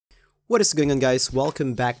What is going on, guys?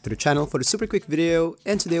 Welcome back to the channel for the super quick video,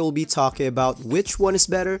 and today we'll be talking about which one is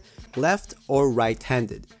better, left or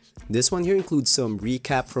right-handed. This one here includes some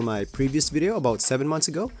recap from my previous video about 7 months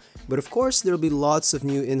ago, but of course there will be lots of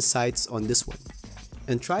new insights on this one.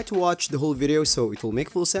 And try to watch the whole video so it will make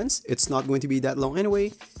full sense. It's not going to be that long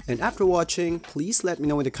anyway, and after watching, please let me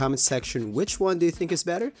know in the comment section which one do you think is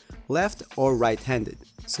better, left or right-handed.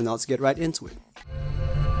 So now let's get right into it.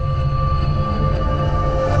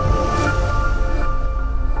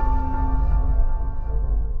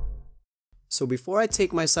 So before I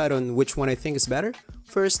take my side on which one I think is better,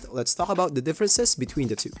 first let's talk about the differences between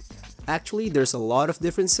the two. Actually, there's a lot of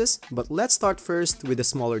differences, but let's start first with the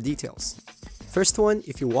smaller details. First one,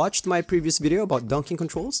 if you watched my previous video about dunking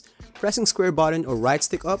controls, pressing square button or right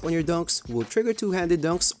stick up on your dunks will trigger two-handed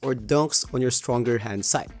dunks or dunks on your stronger hand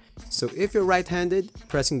side. So if you're right-handed,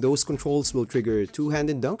 pressing those controls will trigger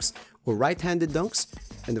two-handed dunks or right-handed dunks,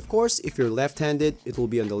 and of course if you're left-handed, it will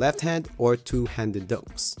be on the left hand or two-handed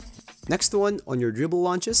dunks. Next one, on your dribble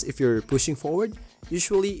launches, if you're pushing forward,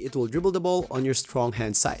 usually it will dribble the ball on your strong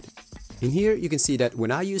hand side. In here, you can see that when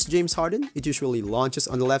I use James Harden, it usually launches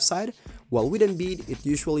on the left side, while with Embiid, it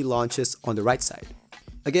usually launches on the right side.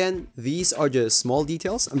 Again, these are just small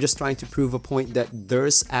details. I'm just trying to prove a point that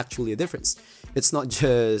there's actually a difference. It's not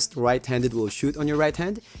just right-handed will shoot on your right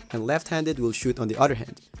hand and left-handed will shoot on the other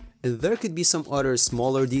hand. And there could be some other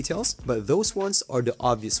smaller details, but those ones are the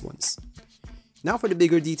obvious ones. Now for the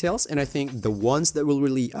bigger details, and I think the ones that will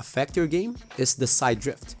really affect your game, is the side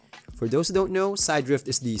drift. For those who don't know, side drift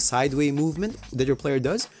is the sideways movement that your player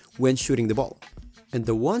does when shooting the ball. And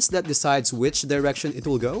the ones that decides which direction it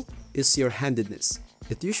will go is your handedness.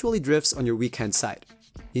 It usually drifts on your weak hand side.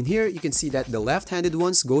 In here, you can see that the left-handed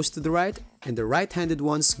ones goes to the right and the right-handed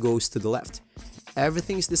ones goes to the left.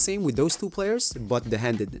 Everything is the same with those two players but the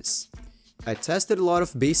handedness. I tested a lot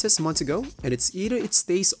of bases months ago, and it's either it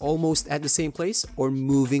stays almost at the same place or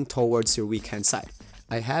moving towards your weak hand side.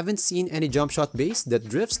 I haven't seen any jump shot base that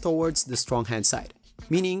drifts towards the strong hand side.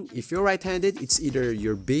 Meaning, if you're right-handed, it's either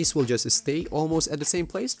your base will just stay almost at the same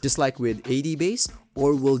place, just like with AD base,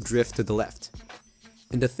 or will drift to the left.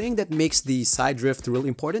 And the thing that makes the side drift really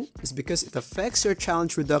important is because it affects your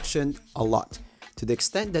challenge reduction a lot. To the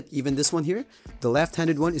extent that even this one here, the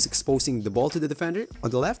left-handed one is exposing the ball to the defender on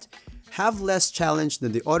the left, have less challenge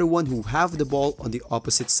than the other one who have the ball on the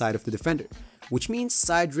opposite side of the defender, which means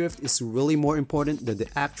side drift is really more important than the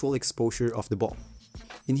actual exposure of the ball.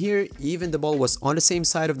 In here, even the ball was on the same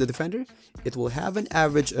side of the defender, it will have an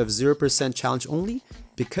average of 0% challenge only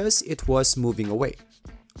because it was moving away.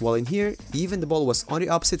 While in here, even the ball was on the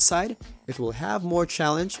opposite side, it will have more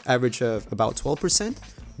challenge, average of about 12%,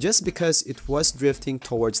 just because it was drifting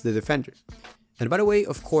towards the defender. And by the way,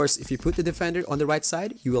 of course, if you put the defender on the right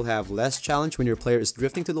side, you will have less challenge when your player is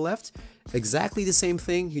drifting to the left. Exactly the same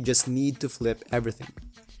thing, you just need to flip everything.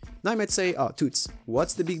 Now you might say, oh, Toots,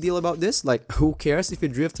 what's the big deal about this? Like, who cares if you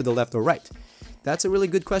drift to the left or right? That's a really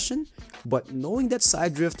good question, but knowing that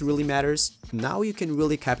side drift really matters, now you can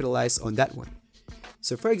really capitalize on that one.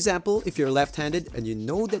 So for example, if you're left-handed and you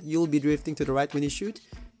know that you'll be drifting to the right when you shoot,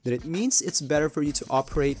 then it means it's better for you to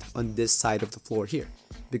operate on this side of the floor here.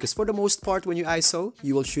 Because for the most part, when you ISO,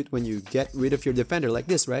 you will shoot when you get rid of your defender like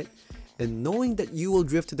this, right? And knowing that you will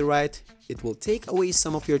drift to the right, it will take away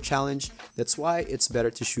some of your challenge. That's why it's better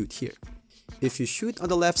to shoot here. If you shoot on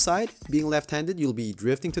the left side, being left-handed, you'll be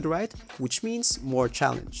drifting to the right, which means more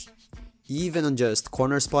challenge. Even on just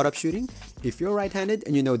corner spot-up shooting, if you're right-handed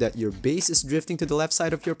and you know that your base is drifting to the left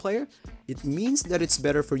side of your player, it means that it's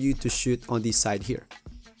better for you to shoot on this side here.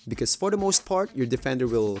 Because for the most part, your defender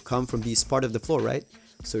will come from this part of the floor, right?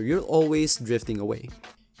 So you're always drifting away.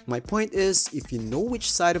 My point is, if you know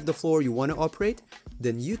which side of the floor you want to operate,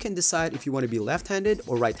 then you can decide if you want to be left-handed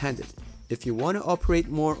or right-handed. If you want to operate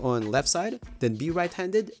more on left side, then be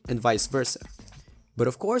right-handed and vice versa. But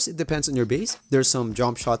of course, it depends on your base. There's some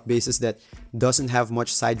jump shot bases that doesn't have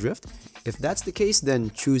much side drift. If that's the case, then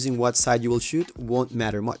choosing what side you will shoot won't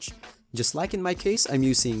matter much. Just like in my case, I'm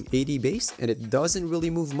using AD base and it doesn't really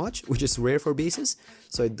move much, which is rare for bases,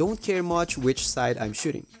 so I don't care much which side I'm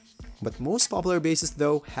shooting. But most popular bases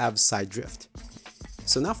though have side drift.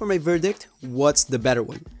 So now for my verdict, what's the better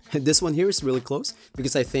one? This one here is really close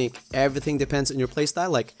because I think everything depends on your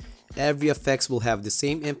playstyle, like every effects will have the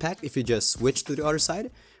same impact if you just switch to the other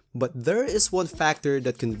side. But there is one factor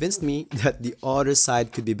that convinced me that the other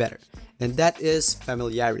side could be better, and that is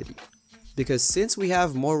familiarity. Because since we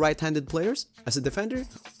have more right-handed players, as a defender,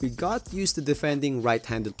 we got used to defending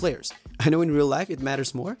right-handed players. I know in real life it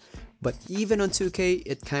matters more, But even on 2K,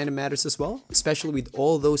 it kinda matters as well, especially with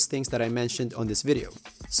all those things that I mentioned on this video.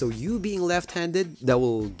 So you being left-handed, that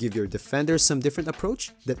will give your defenders some different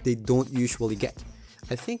approach that they don't usually get.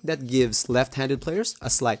 I think that gives left-handed players a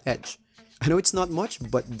slight edge. I know it's not much,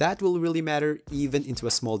 but that will really matter even into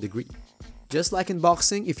a small degree. Just like in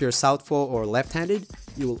boxing, if you're southpaw or left-handed,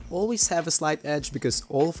 you will always have a slight edge because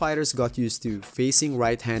all fighters got used to facing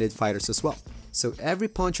right-handed fighters as well. So every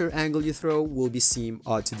punch or angle you throw will seem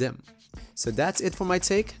odd to them. So that's it for my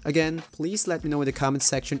take. Again, please let me know in the comment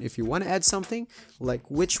section if you want to add something, like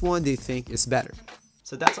which one do you think is better.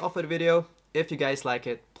 So that's all for the video. If you guys like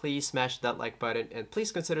it, please smash that like button and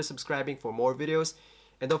please consider subscribing for more videos.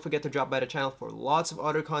 And don't forget to drop by the channel for lots of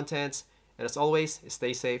other contents. And as always,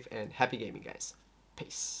 stay safe and happy gaming, guys.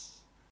 Peace.